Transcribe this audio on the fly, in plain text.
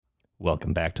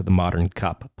Welcome back to the Modern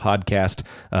Cop podcast.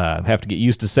 I have to get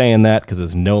used to saying that because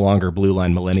it's no longer Blue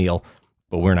Line Millennial,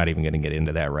 but we're not even going to get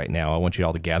into that right now. I want you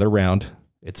all to gather around.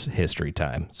 It's history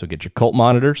time. So get your cult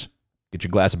monitors, get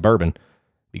your glass of bourbon,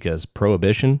 because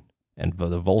Prohibition and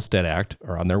the Volstead Act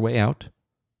are on their way out,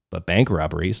 but bank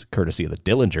robberies, courtesy of the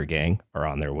Dillinger Gang, are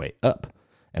on their way up.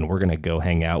 And we're going to go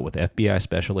hang out with FBI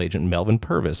Special Agent Melvin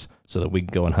Purvis so that we can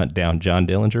go and hunt down John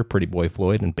Dillinger, Pretty Boy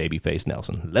Floyd, and Babyface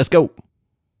Nelson. Let's go!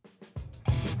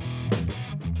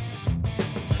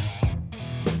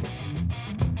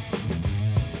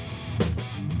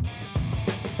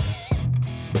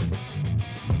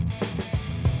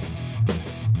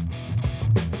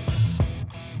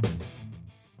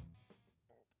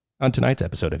 On tonight's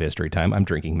episode of History Time, I'm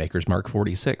drinking Maker's Mark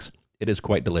 46. It is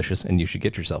quite delicious, and you should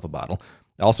get yourself a bottle.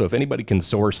 Also, if anybody can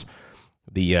source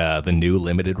the new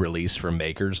limited release from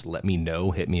Maker's, let me know.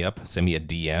 Hit me up. Send me a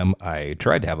DM. I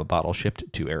tried to have a bottle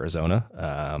shipped to Arizona,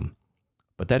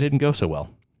 but that didn't go so well.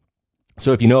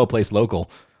 So if you know a place local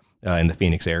in the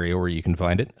Phoenix area where you can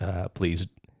find it, please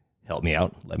help me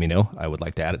out. Let me know. I would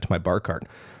like to add it to my bar cart.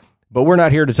 But we're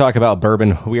not here to talk about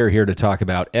bourbon. We are here to talk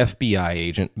about FBI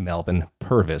agent Melvin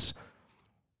Purvis.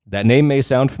 That name may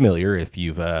sound familiar if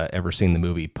you've ever seen the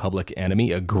movie Public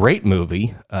Enemy, a great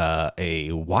movie,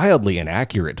 a wildly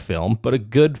inaccurate film, but a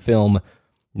good film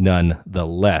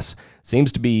nonetheless.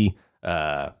 Seems to be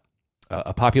a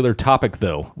popular topic,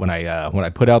 though. When I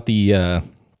put out the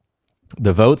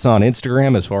votes on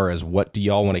Instagram as far as what do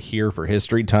y'all want to hear for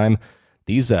History Time,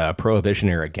 these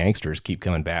Prohibition-era gangsters keep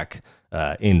coming back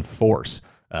in force.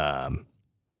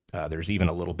 There's even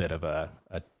a little bit of a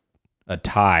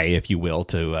tie, if you will,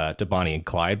 to Bonnie and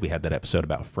Clyde. We had that episode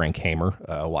about Frank Hamer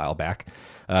a while back.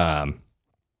 But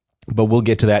we'll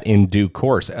get to that in due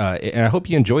course. And I hope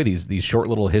you enjoy these short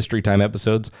little History Time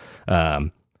episodes.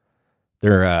 They're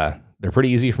pretty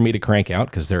easy for me to crank out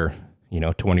because they're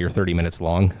 20 or 30 minutes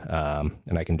long,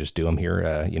 and I can just do them here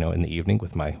in the evening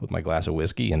with my glass of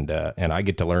whiskey, and I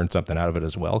get to learn something out of it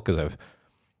as well because I've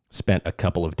spent a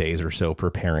couple of days or so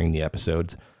preparing the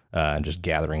episodes. And just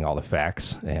gathering all the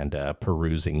facts and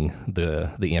perusing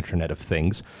the Internet of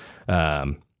Things.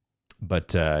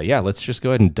 But let's just go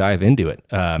ahead and dive into it.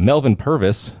 Melvin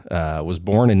Purvis was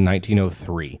born in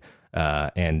 1903,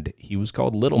 and he was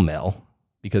called Little Mel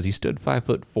because he stood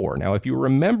 5'4". Now, if you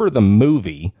remember the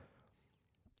movie,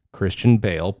 Christian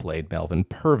Bale played Melvin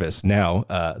Purvis. Now,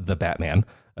 the Batman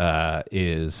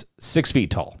is 6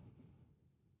 feet tall,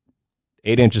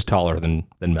 8 inches taller than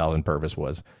Melvin Purvis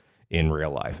was in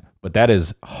real life. But that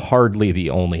is hardly the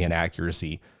only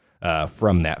inaccuracy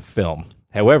from that film.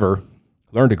 However,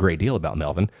 learned a great deal about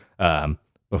Melvin.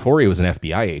 Before he was an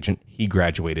FBI agent, he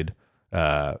graduated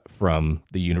from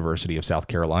the University of South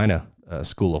Carolina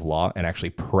School of Law and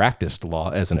actually practiced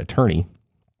law as an attorney,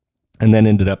 and then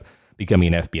ended up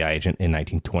becoming an FBI agent in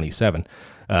 1927.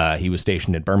 He was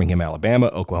stationed in Birmingham, Alabama,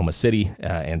 Oklahoma City,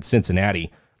 and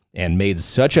Cincinnati, and made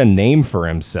such a name for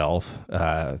himself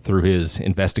through his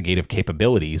investigative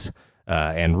capabilities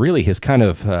and really his kind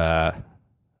of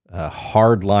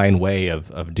hardline way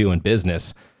of doing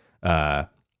business.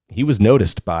 He was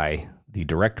noticed by the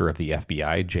director of the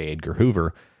FBI, J. Edgar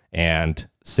Hoover, and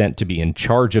sent to be in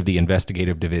charge of the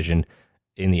investigative division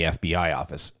in the FBI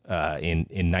office in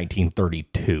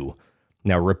 1932.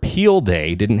 Now, Repeal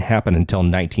Day didn't happen until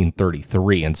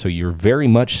 1933, and so you're very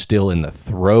much still in the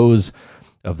throes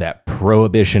of that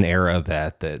Prohibition era.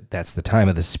 That's the time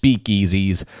of the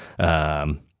speakeasies,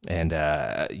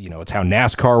 it's how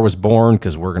NASCAR was born,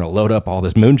 because we're going to load up all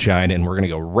this moonshine and we're going to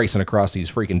go racing across these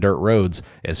freaking dirt roads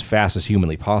as fast as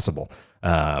humanly possible.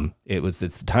 It's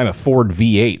the time of Ford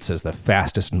V8s as the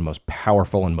fastest and most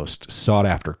powerful and most sought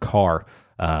after car,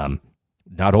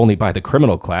 not only by the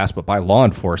criminal class but by law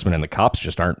enforcement, and the cops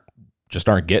just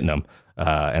aren't getting them,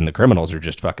 and the criminals are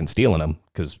just fucking stealing them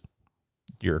because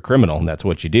you're a criminal and that's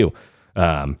what you do.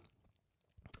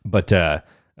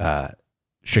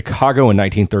 Chicago in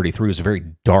 1933 was a very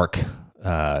dark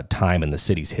time in the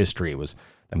city's history. It was,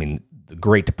 the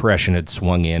Great Depression had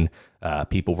swung in.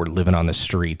 People were living on the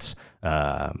streets.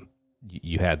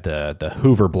 You had the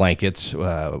Hoover blankets,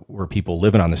 where people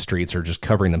living on the streets are just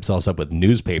covering themselves up with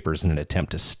newspapers in an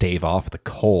attempt to stave off the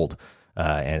cold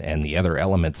and the other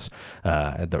elements,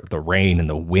 the rain and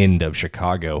the wind of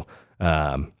Chicago.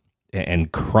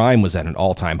 And crime was at an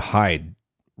all-time high.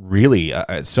 Really,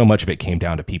 so much of it came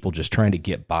down to people just trying to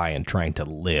get by and trying to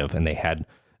live, and they had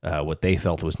what they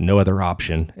felt was no other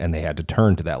option, and they had to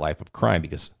turn to that life of crime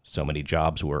because so many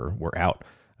jobs were out,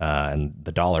 and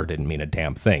the dollar didn't mean a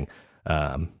damn thing.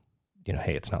 Hey,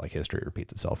 it's not like history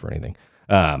repeats itself or anything.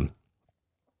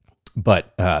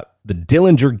 But the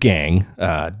Dillinger gang,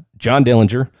 John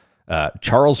Dillinger,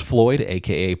 Charles Floyd,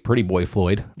 a.k.a. Pretty Boy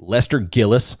Floyd, Lester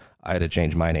Gillis, I had to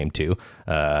change my name too,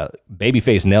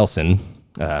 Babyface Nelson,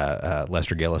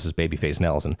 Lester Gillis is Babyface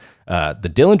Nelson.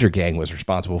 The Dillinger gang was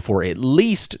responsible for at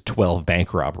least 12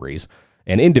 bank robberies,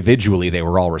 and individually they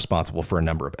were all responsible for a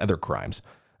number of other crimes.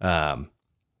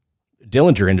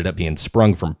 Dillinger ended up being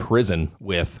sprung from prison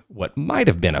with what might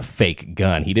have been a fake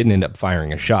gun. He didn't end up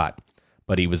firing a shot,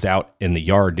 but he was out in the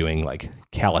yard doing like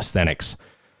calisthenics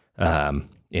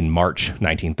in March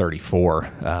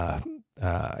 1934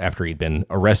 after he'd been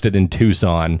arrested in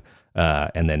Tucson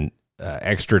and then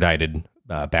extradited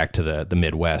back to the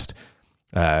Midwest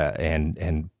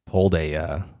and pulled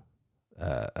a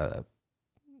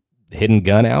hidden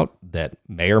gun out that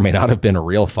may or may not have been a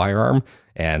real firearm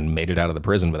and made it out of the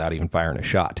prison without even firing a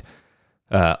shot.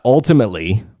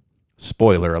 Ultimately,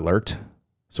 spoiler alert,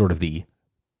 sort of the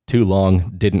too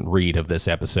long didn't read of this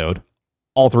episode,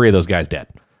 all three of those guys dead.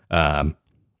 Well,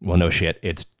 no shit,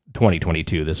 it's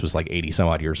 2022. This was like 80 some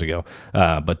odd years ago.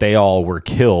 But they all were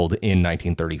killed in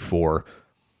 1934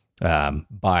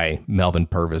 by Melvin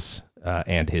Purvis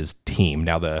and his team.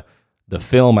 Now, the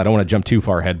film, I don't want to jump too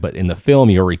far ahead, but in the film,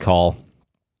 you'll recall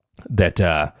that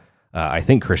I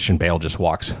think Christian Bale just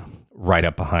walks right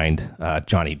up behind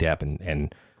Johnny Depp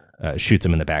and shoots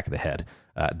him in the back of the head.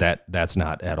 That's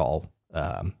not at all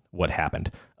what happened.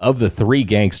 Of the three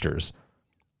gangsters,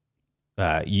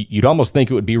 you'd almost think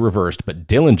it would be reversed, but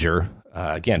Dillinger,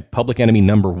 again, public enemy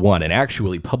number one, and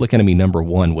actually public enemy number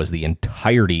one was the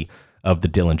entirety of the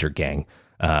Dillinger gang.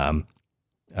 I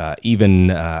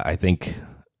think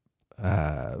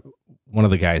one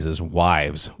of the guys'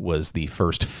 wives was the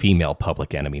first female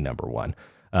public enemy number one.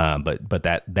 But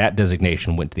that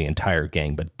designation went to the entire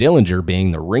gang. But Dillinger,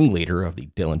 being the ringleader of the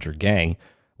Dillinger gang,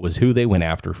 was who they went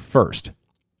after first.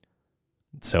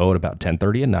 So at about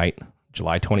 10:30 at night,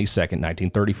 July 22nd,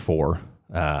 1934,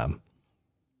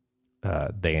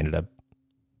 they ended up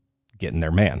getting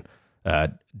their man.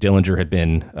 Dillinger had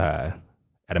been at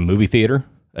a movie theater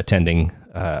attending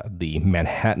the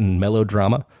Manhattan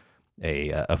Melodrama,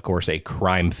 of course, a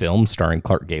crime film starring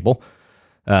Clark Gable.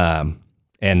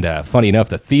 And funny enough,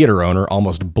 the theater owner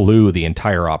almost blew the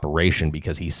entire operation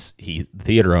because the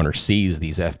theater owner sees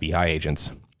these FBI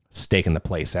agents staking the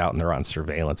place out and they're on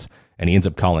surveillance, and he ends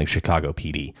up calling Chicago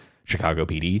PD. Chicago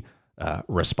PD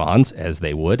responds as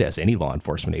they would, as any law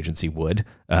enforcement agency would,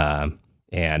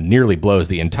 and nearly blows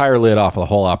the entire lid off of the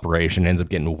whole operation, ends up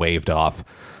getting waved off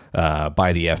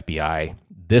by the FBI.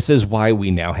 This is why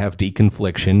we now have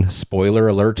deconfliction. Spoiler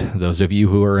alert, those of you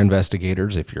who are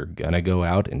investigators, if you're going to go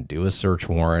out and do a search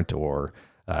warrant or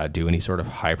do any sort of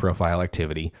high-profile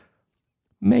activity,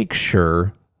 make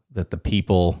sure that the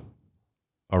people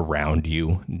around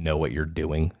you know what you're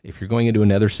doing. If you're going into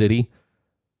another city,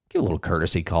 give a little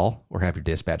courtesy call or have your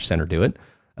dispatch center do it.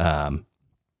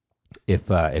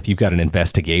 If you've got an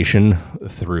investigation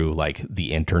through like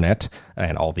the internet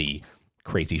and all the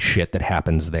crazy shit that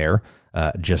happens there,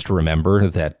 just remember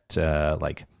that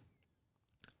like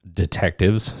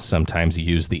detectives sometimes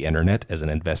use the internet as an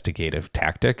investigative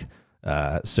tactic.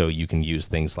 So you can use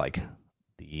things like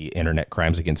the Internet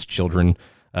Crimes Against Children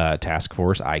Task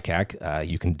Force, ICAC.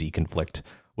 You can deconflict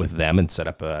with them and set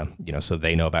up so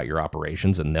they know about your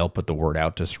operations and they'll put the word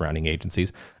out to surrounding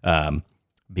agencies.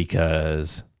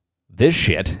 Because this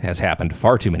shit has happened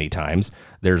far too many times.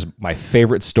 There's my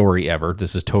favorite story ever.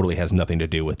 This totally has nothing to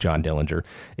do with John Dillinger,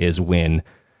 is when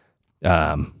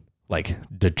like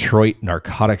Detroit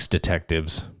narcotics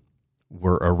detectives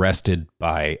were arrested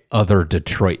by other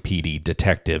Detroit PD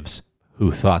detectives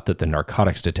who thought that the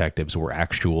narcotics detectives were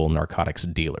actual narcotics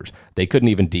dealers. They couldn't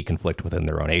even deconflict within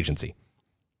their own agency.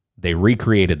 They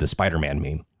recreated the Spider-Man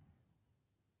meme.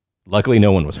 Luckily,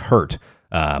 no one was hurt,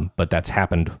 but that's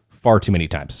happened far too many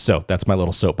times. So that's my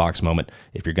little soapbox moment.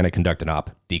 If you're going to conduct an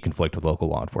op, deconflict with local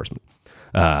law enforcement.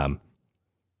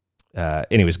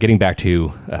 Anyways, getting back to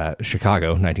Chicago,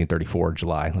 1934,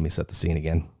 July. Let me set the scene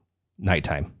again.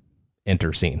 Nighttime.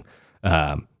 Enter scene.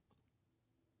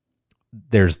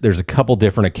 There's a couple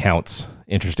different accounts.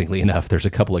 Interestingly enough, there's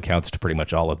a couple accounts to pretty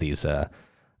much all of these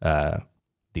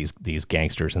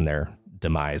gangsters and their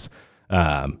demise.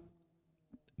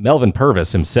 Melvin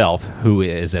Purvis himself, who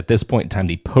is at this point in time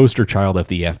the poster child of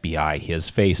the FBI, his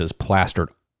face is plastered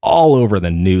all over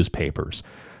the newspapers,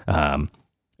 and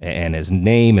his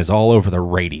name is all over the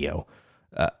radio.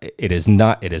 It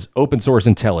is open source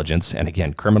intelligence, and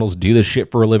again, criminals do this shit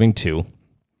for a living too.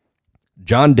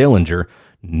 John Dillinger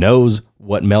knows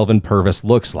what Melvin Purvis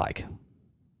looks like,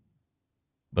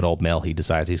 but old Mel, he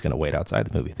decides he's going to wait outside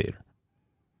the movie theater.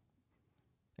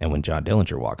 And when John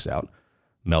Dillinger walks out,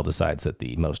 Mel decides that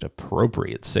the most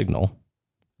appropriate signal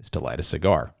is to light a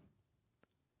cigar.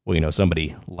 Well,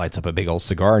 somebody lights up a big old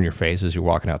cigar in your face as you're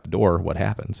walking out the door. What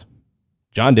happens?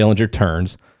 John Dillinger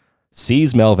turns,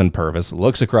 sees Melvin Purvis,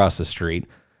 looks across the street,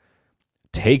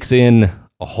 takes in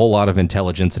a whole lot of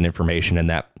intelligence and information in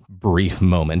that brief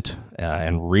moment,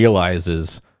 and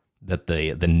realizes that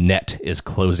the net is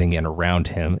closing in around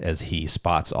him as he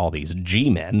spots all these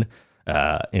G-men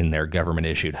in their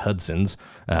government-issued Hudsons.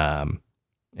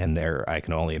 And I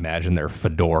can only imagine their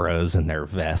fedoras and their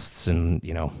vests and,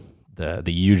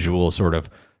 the usual sort of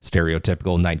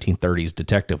stereotypical 1930s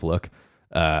detective look.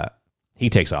 He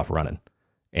takes off running.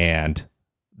 And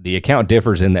the account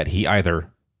differs in that he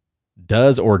either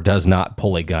does or does not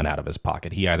pull a gun out of his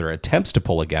pocket. He either attempts to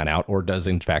pull a gun out or does,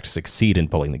 in fact, succeed in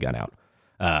pulling the gun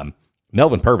out.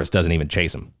 Melvin Purvis doesn't even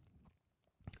chase him.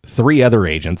 3 other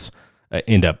agents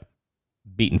end up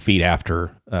beating feet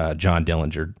after John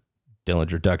Dillinger.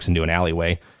 Dillinger ducks into an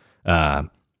alleyway.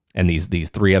 And these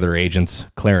 3 other agents,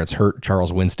 Clarence Hurt,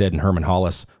 Charles Winstead, and Herman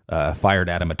Hollis, fired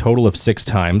at him a total of 6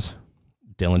 times.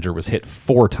 Dillinger was hit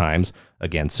 4 times.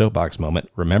 Again, soapbox moment.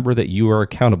 Remember that you are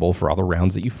accountable for all the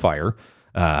rounds that you fire.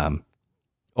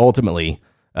 Ultimately,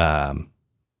 I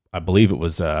believe it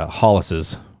was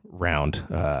Hollis's round,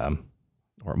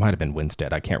 or it might have been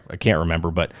Winstead. I can't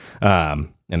remember, but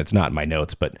and it's not in my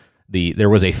notes. But there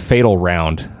was a fatal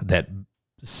round that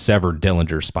severed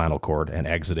Dillinger's spinal cord and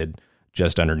exited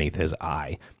just underneath his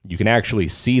eye. You can actually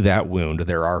see that wound.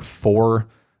 There are 4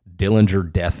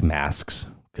 Dillinger death masks,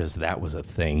 because that was a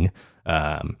thing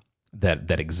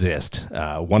that exist.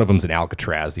 One of them's in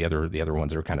Alcatraz. The other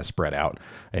ones are kind of spread out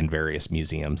in various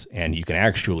museums. And you can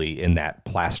actually, in that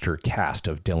plaster cast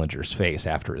of Dillinger's face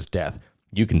after his death,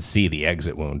 you can see the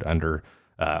exit wound under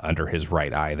his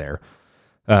right eye there.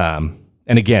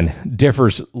 And again,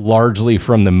 differs largely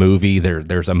from the movie.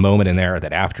 There's a moment in there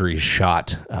that after he's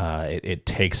shot, it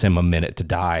takes him a minute to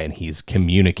die, and he's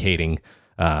communicating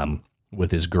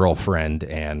with his girlfriend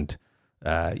and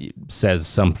says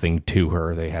something to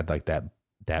her. They had like that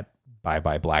Bye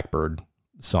Bye Blackbird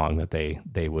song that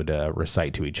they would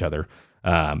recite to each other.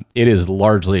 It is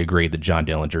largely agreed that John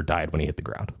Dillinger died when he hit the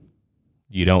ground.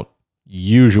 You don't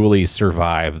usually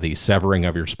survive the severing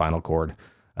of your spinal cord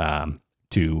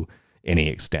to any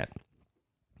extent.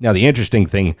 Now, the interesting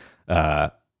thing,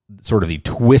 sort of the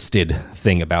twisted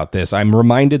thing about this, I'm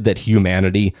reminded that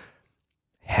humanity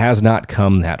has not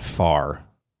come that far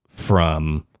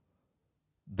from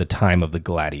the time of the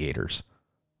gladiators,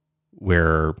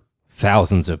 where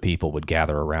thousands of people would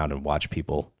gather around and watch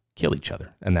people kill each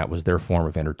other, and that was their form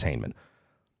of entertainment.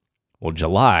 Well,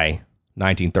 July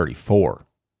 1934,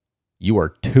 you are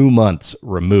 2 months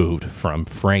removed from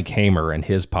Frank Hamer and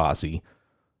his posse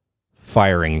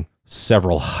firing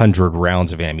several hundred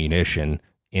rounds of ammunition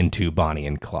into Bonnie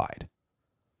and Clyde.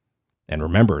 And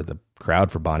remember, the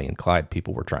crowd for Bonnie and Clyde,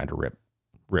 people were trying to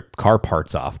rip car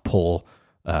parts off, pull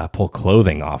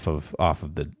clothing off of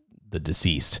the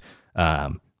deceased.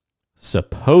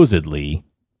 Supposedly,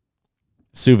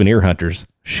 souvenir hunters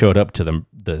showed up to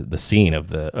the scene of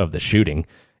the shooting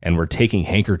and were taking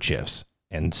handkerchiefs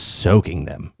and soaking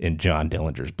them in John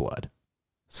Dillinger's blood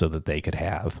so that they could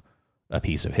have a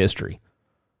piece of history.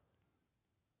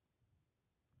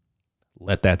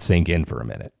 Let that sink in for a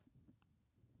minute.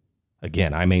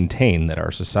 Again, I maintain that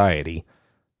our society,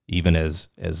 even as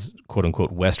quote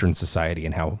unquote Western society,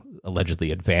 and how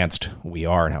allegedly advanced we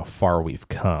are and how far we've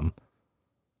come,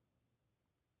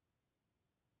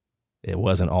 it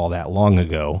wasn't all that long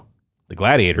ago. The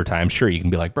gladiator time, sure, you can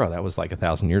be like, bro, that was like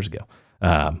 1,000 years ago,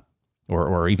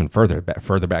 or even further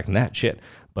back than that, shit.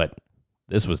 But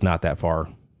this was not that far.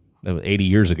 It was 80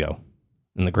 years ago.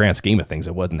 In the grand scheme of things,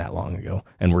 it wasn't that long ago.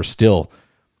 And we're still,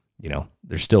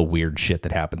 there's still weird shit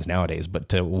that happens nowadays. But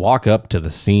to walk up to the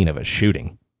scene of a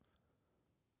shooting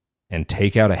and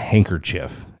take out a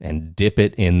handkerchief and dip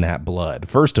it in that blood.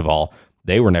 First of all,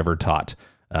 they were never taught,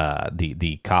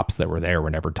 the cops that were there were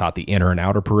never taught the inner and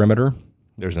outer perimeter.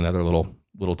 There's another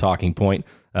little talking point.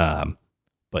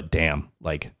 But damn,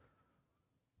 like,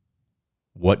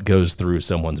 what goes through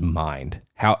someone's mind?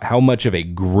 How much of a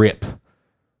grip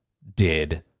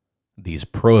did these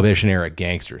Prohibition-era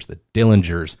gangsters, the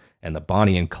Dillingers and the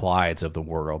Bonnie and Clydes of the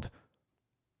world,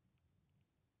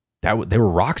 they were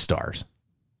rock stars.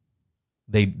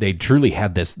 They truly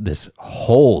had this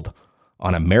hold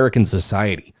on American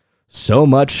society, so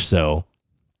much so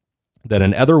that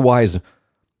an otherwise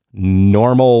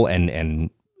normal and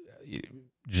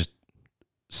just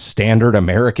standard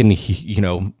American,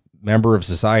 member of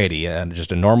society, and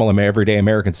just a normal everyday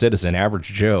American citizen,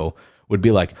 average Joe, would be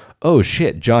like, oh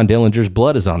shit, John Dillinger's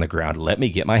blood is on the ground. Let me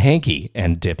get my hanky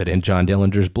and dip it in John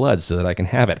Dillinger's blood so that I can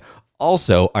have it.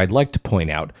 Also, I'd like to point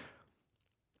out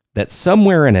that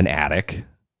somewhere in an attic,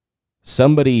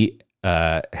 somebody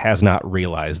has not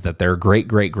realized that their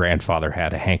great-great-grandfather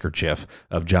had a handkerchief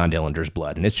of John Dillinger's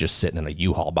blood, and it's just sitting in a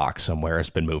U-Haul box somewhere. It's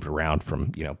been moved around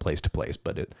from, place to place,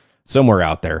 but somewhere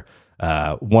out there,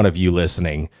 one of you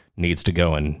listening needs to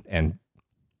go and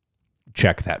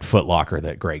check that Foot Locker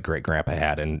that great-great-grandpa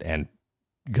had and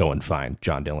go and find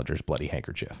John Dillinger's bloody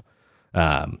handkerchief.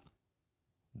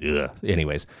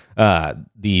 Anyways,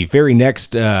 the very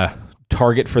next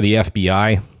target for the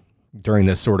FBI during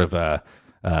this sort of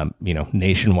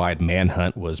nationwide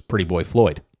manhunt was Pretty Boy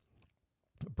Floyd.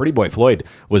 Pretty Boy Floyd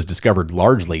was discovered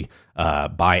largely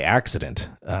by accident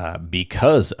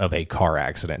because of a car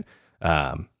accident.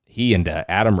 He and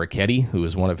Adam Ricchetti, who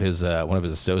was one of his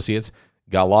associates,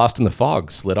 got lost in the fog,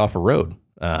 slid off a road.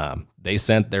 They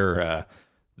sent their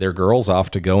girls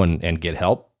off to go and get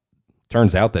help.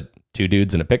 Turns out that two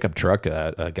dudes in a pickup truck,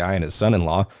 a guy and his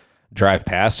son-in-law, drive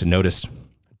past and noticed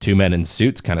two men in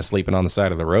suits kind of sleeping on the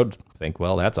side of the road. Think,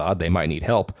 well, that's odd. They might need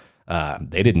help.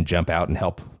 They didn't jump out and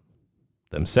help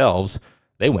themselves.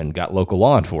 They went and got local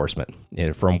law enforcement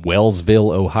from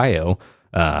Wellsville, Ohio,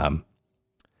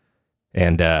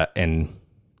 and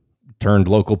turned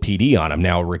local PD on him.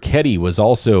 Now, Ricchetti was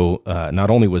also, not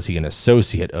only was he an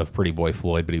associate of Pretty Boy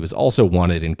Floyd, but he was also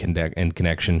wanted in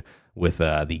connection with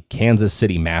the Kansas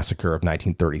City Massacre of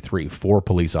 1933. 4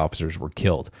 police officers were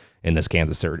killed in this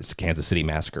Kansas City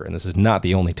Massacre, and this is not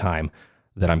the only time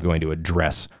that I'm going to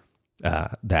address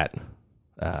that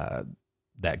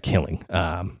killing.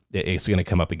 It's going to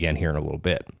come up again here in a little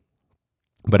bit.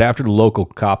 But after the local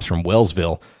cops from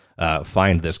Wellsville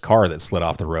find this car that slid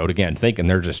off the road, again, thinking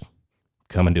they're just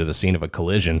coming to the scene of a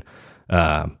collision,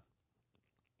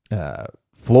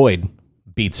 Floyd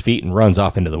beats feet and runs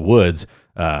off into the woods.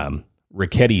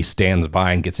 Ricchetti stands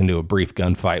by and gets into a brief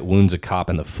gunfight, wounds a cop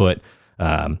in the foot.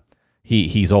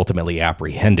 He's ultimately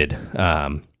apprehended.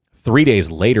 3 days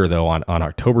later, though, on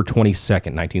October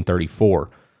 22nd, 1934,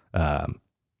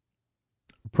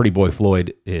 Pretty Boy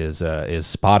Floyd is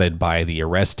spotted by the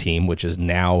arrest team, which is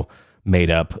now made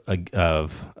up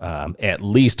of at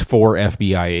least 4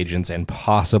 FBI agents and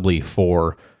possibly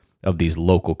 4 of these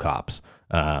local cops.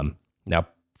 Now,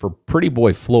 for Pretty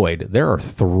Boy Floyd, there are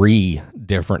 3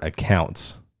 different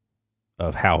accounts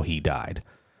of how he died.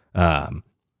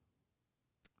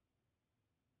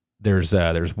 There's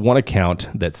one account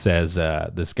that says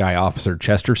this guy, Officer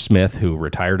Chester Smith, who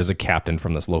retired as a captain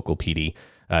from this local PD,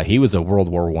 he was a World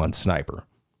War I sniper.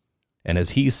 And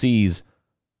as he sees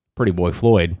Pretty Boy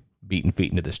Floyd beating feet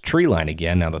into this tree line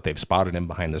again, now that they've spotted him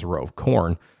behind this row of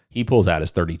corn, he pulls out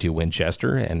his .32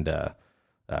 Winchester and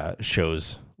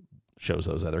shows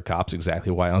those other cops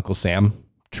exactly why Uncle Sam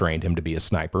trained him to be a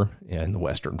sniper in the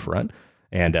Western Front,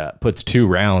 and puts 2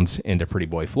 rounds into Pretty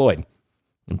Boy Floyd.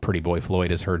 And Pretty Boy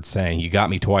Floyd is heard saying, "You got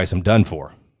me twice, I'm done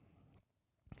for."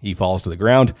 He falls to the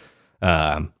ground.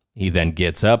 He then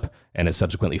gets up and is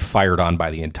subsequently fired on by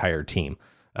the entire team.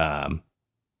 Now,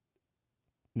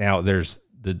 there's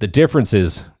the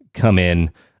differences come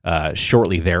in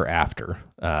shortly thereafter.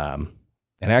 And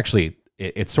actually,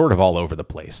 it's sort of all over the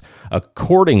place.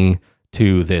 According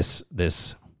to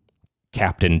this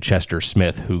Captain Chester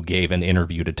Smith, who gave an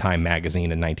interview to Time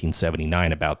magazine in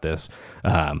 1979 about this,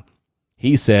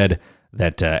 he said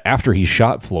that after he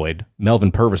shot Floyd,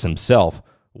 Melvin Purvis himself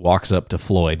walks up to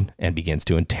Floyd and begins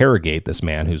to interrogate this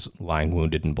man who's lying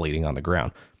wounded and bleeding on the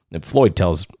ground. And Floyd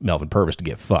tells Melvin Purvis to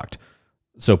get fucked.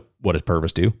 So what does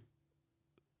Purvis do?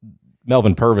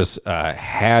 Melvin Purvis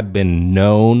had been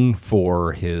known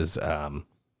for his,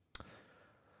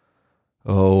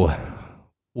 we'll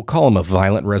call him a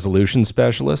violent resolution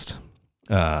specialist.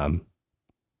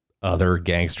 Other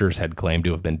gangsters had claimed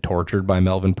to have been tortured by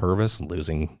Melvin Purvis,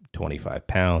 losing 25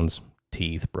 pounds,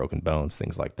 teeth, broken bones,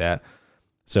 things like that.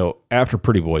 So after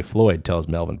Pretty Boy Floyd tells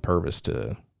Melvin Purvis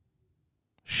to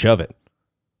shove it,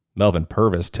 Melvin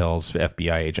Purvis tells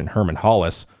FBI agent Herman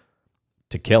Hollis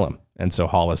to kill him. And so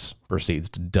Hollis proceeds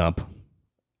to dump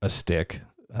a stick,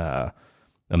 a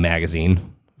magazine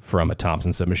from a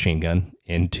Thompson submachine gun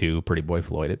into Pretty Boy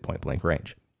Floyd at point blank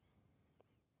range.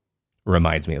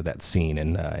 Reminds me of that scene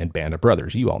in Band of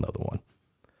Brothers. You all know the one.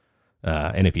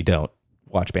 And if you don't,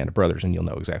 watch Band of Brothers and you'll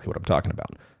know exactly what I'm talking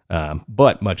about.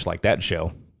 But much like that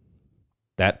show,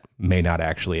 that may not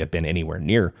actually have been anywhere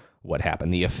near what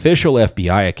happened. The official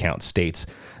FBI account states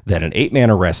that an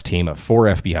 8-man arrest team of 4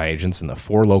 FBI agents and the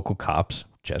 4 local cops,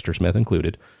 Chester Smith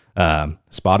included,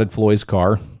 spotted Floyd's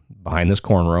car behind this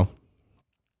corn row,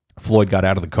 Floyd got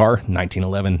out of the car,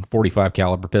 1911 .45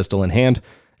 caliber pistol in hand,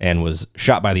 and was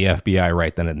shot by the FBI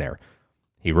right then and there.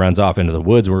 He runs off into the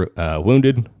woods,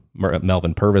 wounded.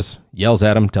 Melvin Purvis yells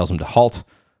at him, tells him to halt.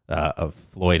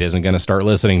 Floyd isn't going to start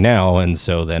listening now, and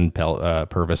so then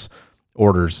Purvis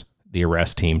orders the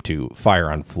arrest team to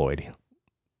fire on Floyd.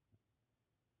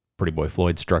 Pretty Boy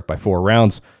Floyd struck by 4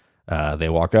 rounds. They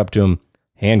walk up to him,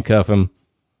 handcuff him.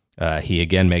 He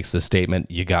again makes the statement,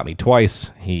 "You got me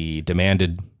twice." He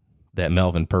demanded that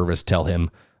Melvin Purvis tell him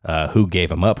who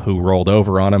gave him up, who rolled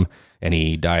over on him, and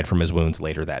he died from his wounds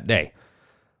later that day.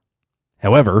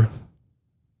 However,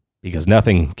 because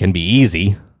nothing can be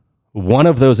easy, one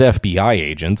of those FBI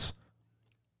agents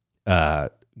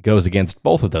goes against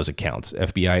both of those accounts.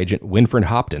 FBI agent Winfred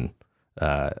Hopton.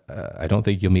 I don't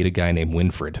think you'll meet a guy named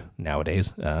Winfred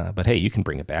nowadays, but hey, you can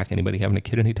bring it back. Anybody having a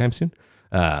kid anytime soon?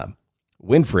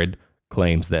 Winfred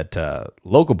claims that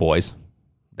local boys,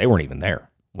 they weren't even there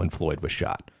when Floyd was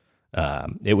shot.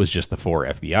 It was just the 4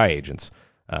 FBI agents.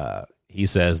 He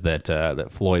says that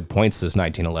Floyd points this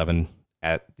 1911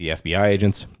 at the FBI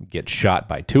agents, gets shot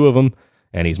by 2 of them,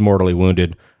 and he's mortally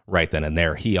wounded right then and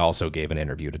there. He also gave an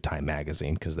interview to Time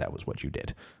Magazine because that was what you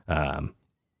did. And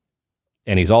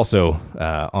he's also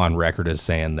on record as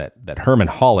saying that Herman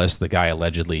Hollis, the guy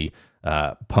allegedly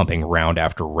pumping round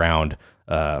after round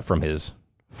from his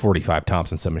 .45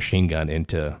 Thompson submachine gun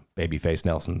into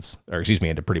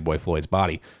into Pretty Boy Floyd's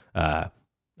body,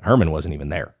 Herman wasn't even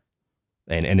there.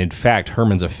 And in fact,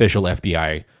 Herman's official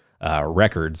FBI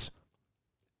records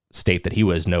state that he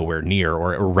was nowhere near,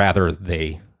 or rather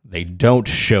they don't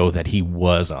show that he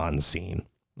was on scene.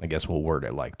 I guess we'll word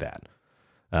it like that.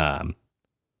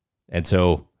 And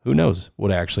so who knows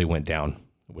what actually went down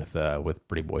with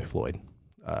Pretty Boy Floyd.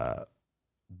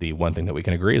 The one thing that we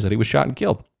can agree is that he was shot and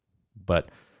killed. But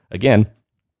again,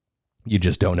 you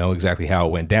just don't know exactly how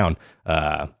it went down.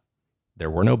 There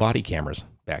were no body cameras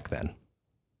back then.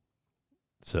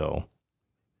 So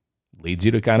leads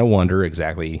you to kind of wonder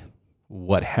exactly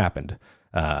what happened.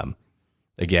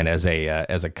 Again, as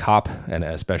a cop, and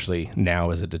especially now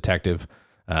as a detective,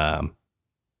 I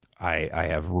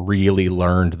have really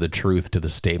learned the truth to the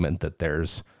statement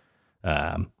that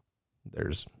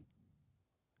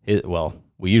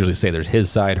we usually say there's his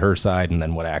side, her side, and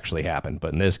then what actually happened.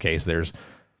 But in this case, there's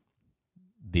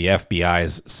the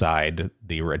FBI's side,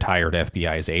 the retired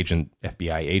FBI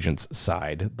agent's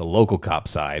side, the local cop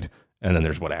side, and then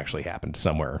there's what actually happened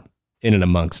somewhere in and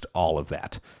amongst all of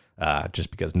that,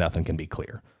 just because nothing can be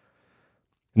clear.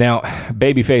 Now,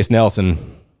 Babyface Nelson,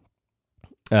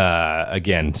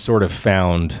 again, sort of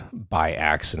found by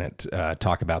accident.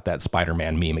 Talk about that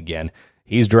Spider-Man meme again.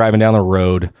 He's driving down the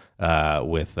road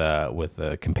with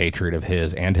a compatriot of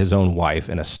his and his own wife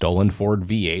in a stolen Ford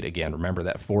V8. Again, remember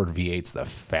that Ford V8's the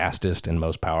fastest and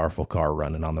most powerful car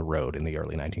running on the road in the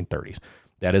early 1930s.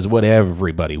 That is what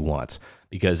everybody wants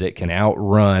because it can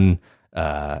outrun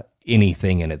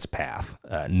anything in its path.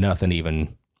 Nothing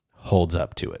even holds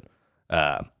up to it.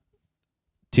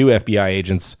 2 FBI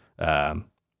agents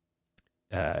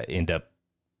end up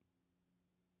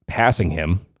passing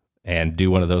him and do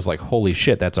one of those like, holy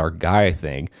shit, that's our guy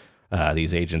thing.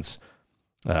 These agents,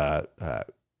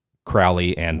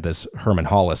 Crowley and this Herman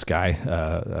Hollis guy,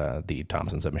 the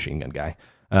Thompson submachine gun guy,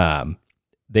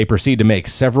 they proceed to make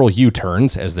several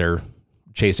U-turns as they're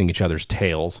chasing each other's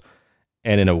tails.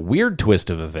 And in a weird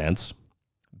twist of events,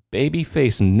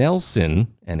 Babyface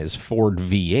Nelson and his Ford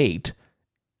V8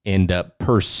 end up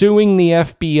pursuing the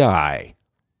FBI.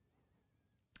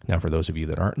 Now, for those of you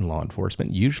that aren't in law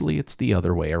enforcement, usually it's the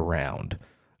other way around.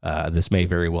 This may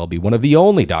very well be one of the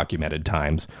only documented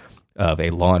times of a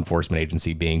law enforcement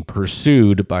agency being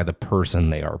pursued by the person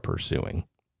they are pursuing.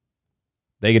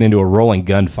 They get into a rolling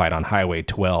gunfight on Highway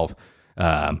 12.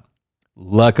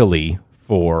 Luckily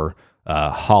for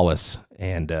Hollis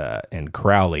and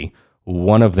Crowley,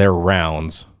 one of their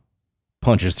rounds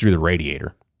punches through the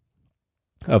radiator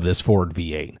of this Ford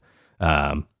V8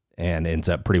 and ends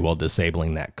up pretty well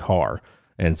disabling that car.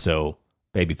 And so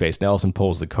Babyface Nelson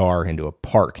pulls the car into a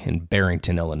park in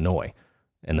Barrington, Illinois.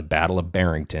 And the Battle of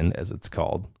Barrington, as it's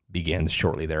called, begins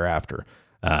shortly thereafter.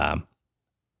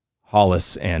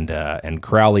 Hollis and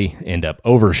Crowley end up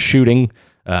overshooting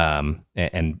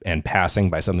and passing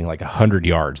by something like 100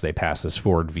 yards. They pass this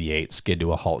Ford V8, skid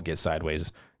to a halt, get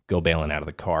sideways, go bailing out of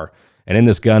the car. And in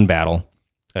this gun battle,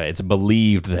 it's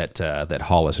believed that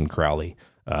Hollis and Crowley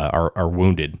are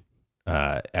wounded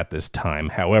at this time.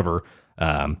 However,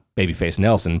 Babyface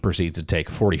Nelson proceeds to take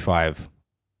a 45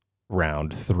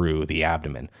 round through the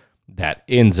abdomen. That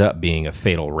ends up being a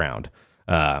fatal round.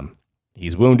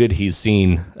 He's wounded. He's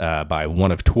seen by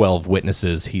one of 12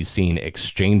 witnesses. He's seen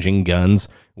exchanging guns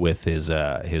with his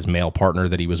male partner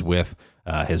that he was with.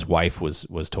 His wife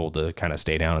was told to kind of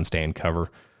stay down and stay in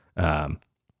cover. And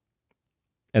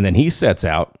then he sets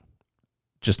out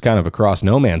just kind of across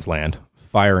no man's land,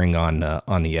 firing on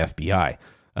the FBI.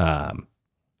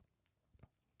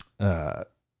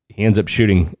 He ends up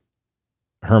shooting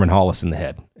Herman Hollis in the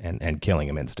head and killing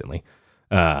him instantly.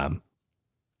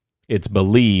 It's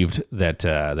believed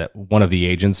that one of the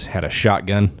agents had a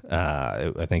shotgun.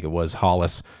 I think it was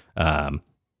Hollis.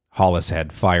 Hollis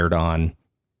had fired on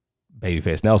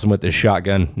Babyface Nelson with this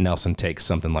shotgun. Nelson takes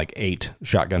something like 8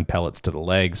 shotgun pellets to the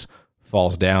legs,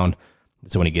 falls down.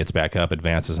 So when he gets back up,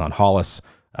 advances on Hollis,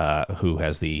 who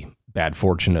has the bad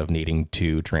fortune of needing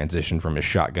to transition from his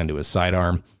shotgun to his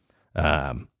sidearm.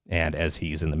 And as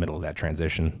he's in the middle of that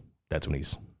transition, that's when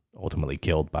he's ultimately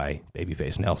killed by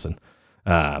Babyface Nelson.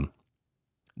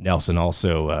 Nelson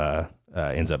also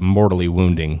ends up mortally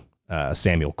wounding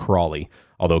Samuel Crawley,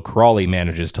 although Crawley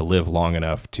manages to live long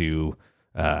enough to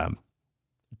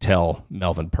tell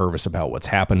Melvin Purvis about what's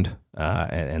happened,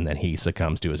 and then he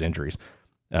succumbs to his injuries.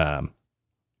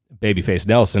 Babyface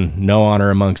Nelson, no honor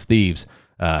amongst thieves.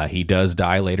 He does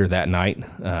die later that night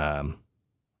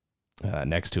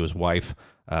next to his wife.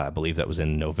 I believe that was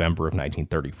in November of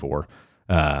 1934.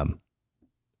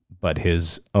 But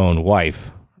his own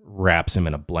wife wraps him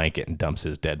in a blanket and dumps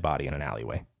his dead body in an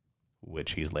alleyway,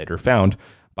 which he's later found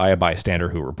by a bystander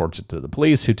who reports it to the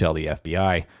police, who tell the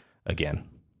FBI, again,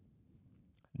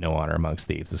 no honor amongst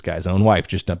thieves. This guy's own wife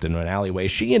just dumped him in an alleyway.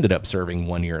 She ended up serving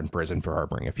 1 year in prison for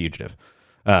harboring a fugitive.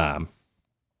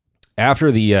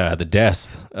 After the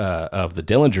deaths of the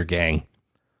Dillinger gang,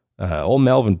 old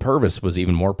Melvin Purvis was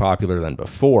even more popular than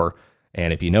before.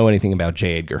 And if you know anything about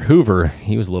J. Edgar Hoover,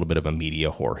 he was a little bit of a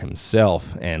media whore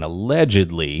himself. And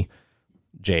allegedly,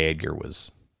 J. Edgar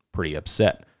was pretty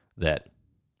upset that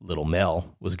little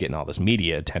Mel was getting all this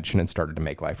media attention and started to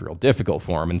make life real difficult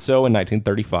for him. And so in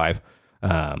 1935,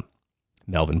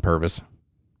 Melvin Purvis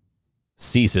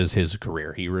ceases his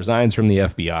career. He resigns from the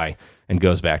FBI and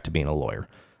goes back to being a lawyer.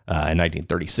 In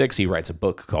 1936, he writes a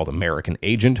book called American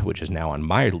Agent, which is now on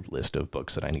my list of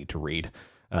books that I need to read.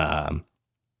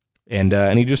 And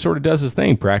he just sort of does his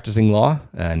thing, practicing law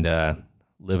and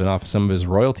living off of some of his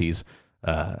royalties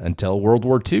until World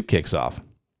War II kicks off.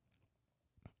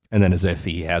 And then, as if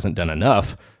he hasn't done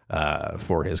enough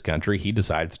for his country, he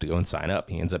decides to go and sign up.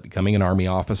 He ends up becoming an Army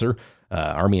officer,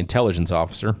 Army intelligence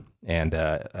officer, and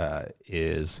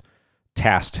is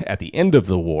tasked at the end of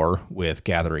the war with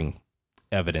gathering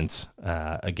evidence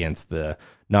against the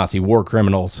Nazi war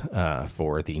criminals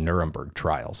for the Nuremberg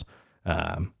trials.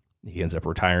 He ends up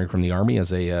retiring from the Army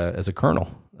as a colonel,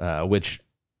 which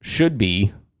should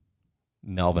be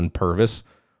Melvin Purvis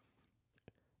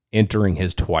entering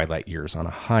his twilight years on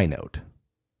a high note.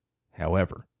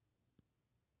 However,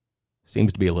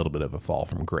 seems to be a little bit of a fall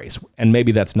from grace, and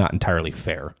maybe that's not entirely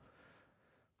fair.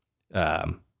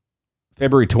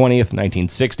 February 20th,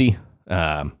 1960,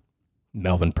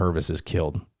 Melvin Purvis is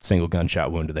killed, single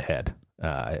gunshot wound to the head.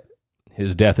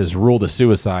 His death is ruled a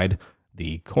suicide.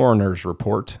 The coroner's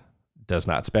report does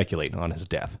not speculate on his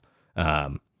death.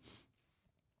 And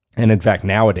in fact,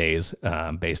 nowadays,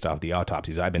 based off the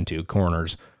autopsies I've been to,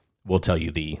 coroners will tell you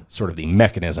the sort of the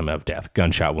mechanism of death,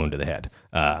 gunshot wound to the head.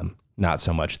 Not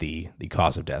so much the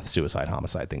cause of death, suicide,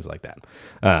 homicide, things like that.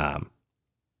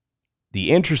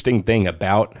 The interesting thing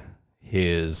about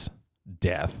his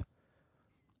death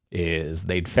is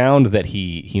they'd found that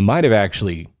he might have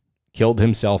actually killed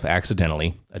himself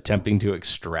accidentally, attempting to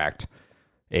extract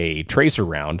a tracer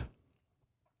round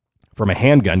from a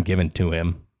handgun given to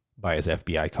him by his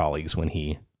FBI colleagues when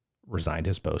he resigned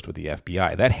his post with the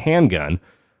FBI. That handgun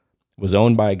was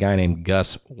owned by a guy named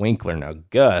Gus Winkler. Now,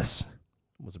 Gus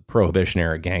was a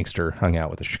Prohibition-era gangster, hung out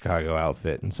with the Chicago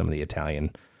outfit and some of the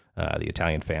Italian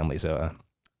families.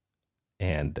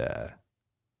 And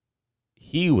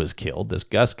he was killed. This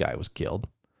Gus guy was killed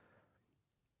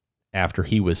after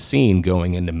he was seen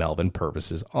going into Melvin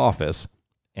Purvis's office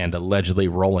and allegedly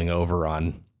rolling over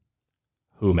on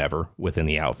whomever within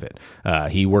the outfit.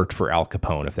 He worked for Al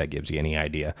Capone, if that gives you any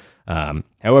idea.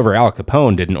 However, Al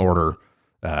Capone didn't order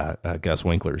Gus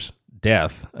Winkler's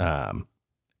death. And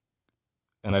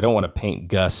I don't want to paint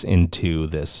Gus into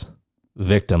this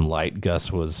victim light.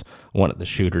 Gus was one of the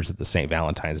shooters at the St.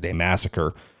 Valentine's Day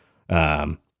Massacre.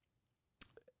 But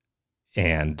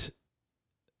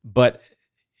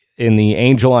in the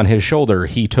Angel on His Shoulder,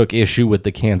 he took issue with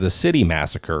the Kansas City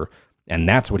Massacre, and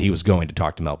that's what he was going to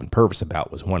talk to Melvin Purvis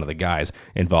about, was one of the guys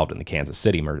involved in the Kansas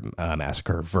City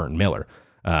Massacre, Vern Miller.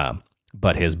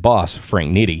 But his boss,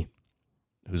 Frank Nitti,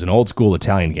 who's an old school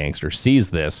Italian gangster, sees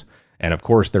this. And of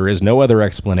course, there is no other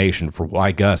explanation for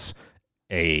why Gus,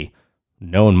 a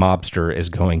known mobster, is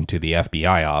going to the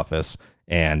FBI office.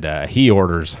 And he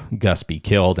orders Gus be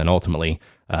killed. And ultimately,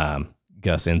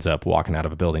 Gus ends up walking out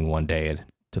of a building one day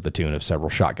to the tune of several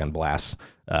shotgun blasts,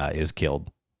 is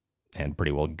killed and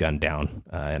pretty well gunned down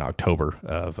in October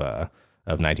of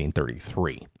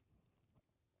 1933.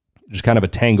 Just kind of a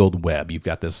tangled web. You've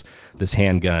got this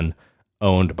handgun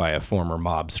owned by a former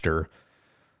mobster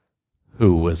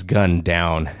who was gunned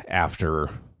down after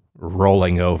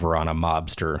rolling over on a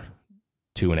mobster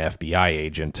to an FBI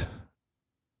agent.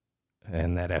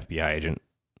 And that FBI agent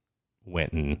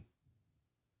went and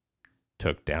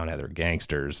took down other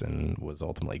gangsters and was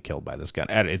ultimately killed by this gun.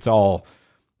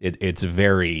 It's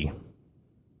very,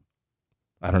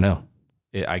 I don't know.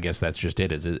 I guess that's just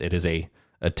it. It is a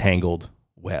tangled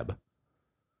web.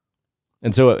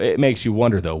 And so it makes you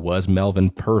wonder, though, was Melvin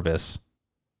Purvis,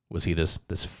 was he this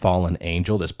fallen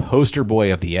angel, this poster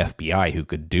boy of the FBI who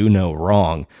could do no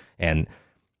wrong and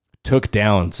took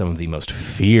down some of the most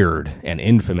feared and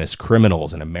infamous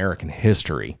criminals in American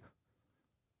history,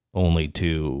 only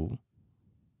to,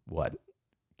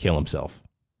 kill himself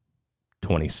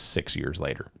 26 years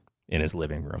later in his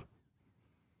living room?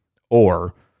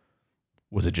 Or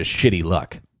was it just shitty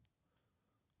luck?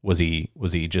 Was he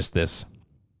just this?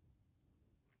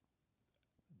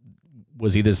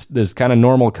 Was he this kind of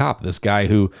normal cop? This guy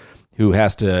who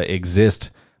has to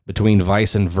exist between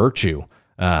vice and virtue,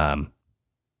 and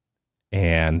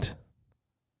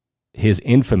his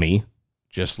infamy,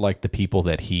 just like the people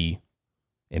that he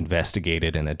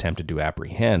investigated and attempted to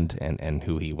apprehend, and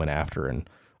who he went after and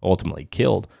ultimately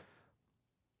killed,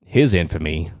 his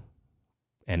infamy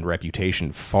and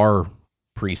reputation far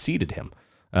preceded him.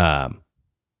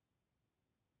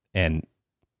 And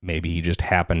maybe he just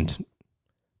happened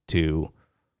to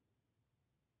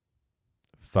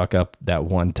fuck up that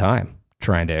one time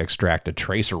trying to extract a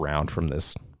tracer round from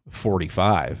this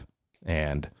 45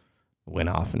 and went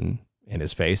off in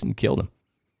his face and killed him.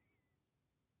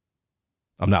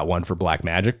 I'm not one for black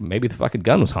magic. Maybe the fucking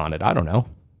gun was haunted. I don't know.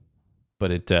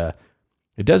 But it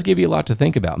does give you a lot to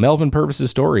think about. Melvin Purvis's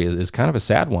story is kind of a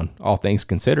sad one, all things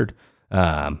considered.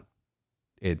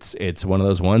 It's one of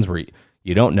those ones where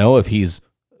you don't know if he's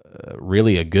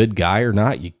really a good guy or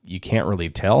not. You can't really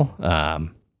tell.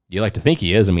 You like to think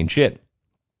he is. I mean, shit.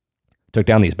 Took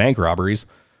down these bank robbers,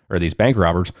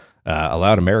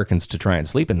 allowed Americans to try and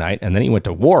sleep at night, and then he went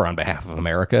to war on behalf of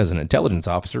America as an intelligence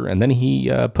officer, and then he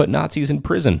put Nazis in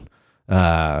prison.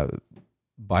 By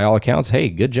all accounts, hey,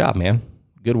 good job, man.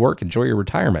 Good work. Enjoy your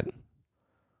retirement.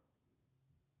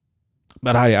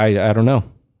 But I don't know.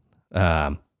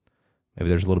 Maybe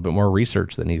there's a little bit more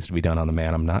research that needs to be done on the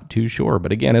man. I'm not too sure.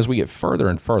 But again, as we get further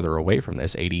and further away from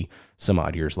this, 80 some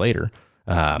odd years later,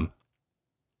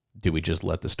 do we just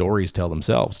let the stories tell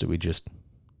themselves? Do we just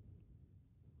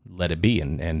let it be?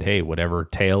 And hey, whatever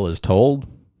tale is told,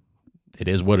 it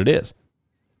is what it is.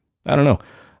 I don't know.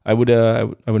 I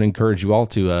would encourage you all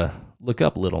to look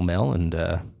up Little Mel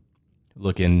and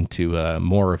look into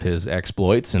more of his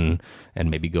exploits and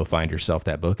maybe go find yourself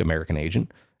that book, American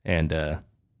Agent, and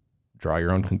draw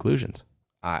your own conclusions.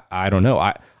 I don't know.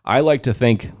 I like to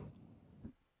think,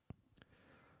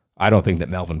 I don't think that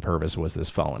Melvin Purvis was this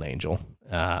fallen angel.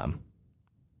 I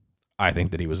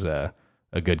think that he was a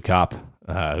good cop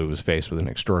who was faced with an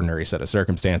extraordinary set of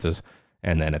circumstances,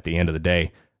 and then at the end of the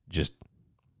day, just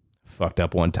fucked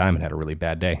up one time and had a really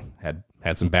bad day. Had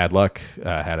some bad luck.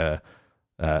 Had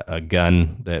a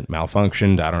gun that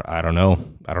malfunctioned. I don't know.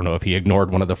 I don't know if he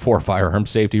ignored one of the 4 firearm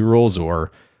safety rules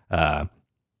or.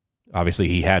 Obviously,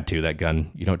 he had to. That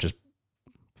gun, you don't just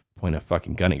point a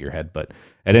fucking gun at your head. But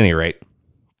at any rate,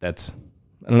 I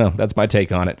don't know. That's my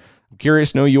take on it. I'm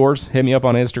curious to know yours. Hit me up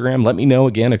on Instagram. Let me know,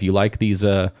 again, if you like these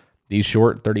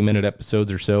short 30-minute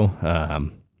episodes or so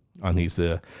on these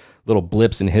little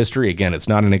blips in history. Again, it's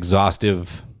not an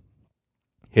exhaustive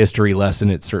history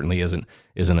lesson. It certainly isn't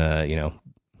a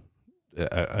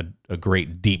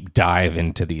great deep dive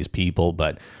into these people,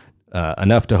 but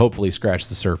enough to hopefully scratch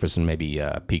the surface and maybe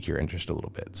pique your interest a little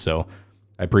bit. So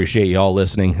I appreciate you all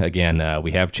listening. Again,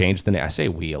 we have changed the name. I say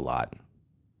we a lot.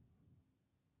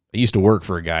 I used to work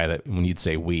for a guy that when you'd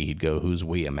say we, he'd go, who's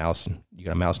we? A mouse? You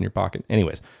got a mouse in your pocket?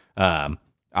 Anyways, I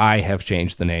have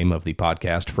changed the name of the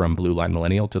podcast from Blue Line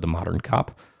Millennial to The Modern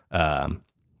Cop.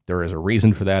 There is a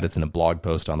reason for that. It's in a blog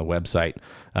post on the website.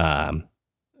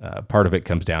 Part of it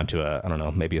comes down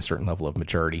to maybe a certain level of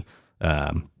maturity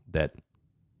that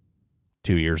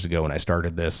 2 years ago when I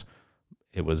started this,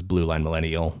 it was Blue Line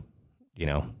Millennial.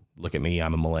 Look at me,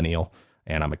 I'm a millennial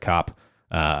and I'm a cop.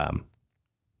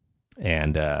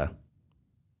 And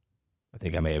I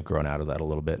think I may have grown out of that a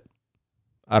little bit.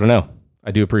 I don't know.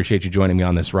 I do appreciate you joining me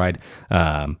on this ride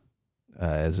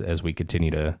as we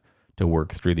continue to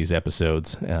work through these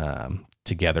episodes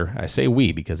together. I say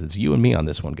we because it's you and me on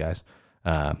this one, guys.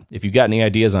 If you got any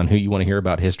ideas on who you want to hear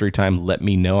about History Time, let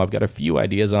me know. I've got a few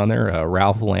ideas on there.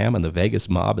 Ralph Lamb and the Vegas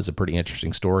Mob is a pretty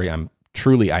interesting story. I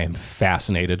am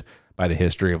fascinated by the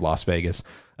history of Las Vegas.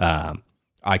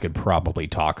 I could probably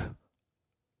talk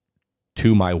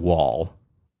to my wall,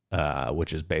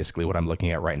 which is basically what I'm looking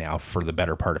at right now, for the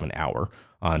better part of an hour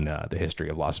on the history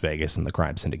of Las Vegas and the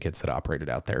crime syndicates that operated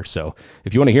out there. So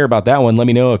if you want to hear about that one, let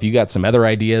me know. If you got some other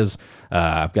ideas,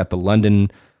 I've got the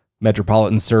London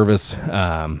Metropolitan Service.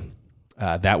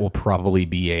 That will probably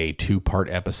be a 2-part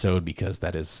episode because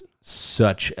that is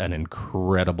such an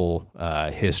incredible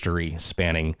history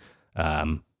spanning,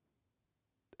 I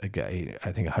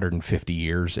think 150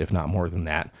 years, if not more than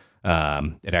that.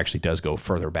 It actually does go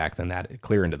further back than that,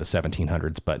 clear into the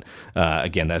 1700s. But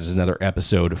again, that is another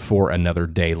episode for another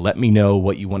day. Let me know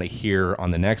what you want to hear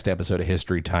on the next episode of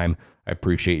History Time. I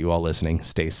appreciate you all listening.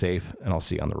 Stay safe, and I'll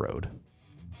see you on the road.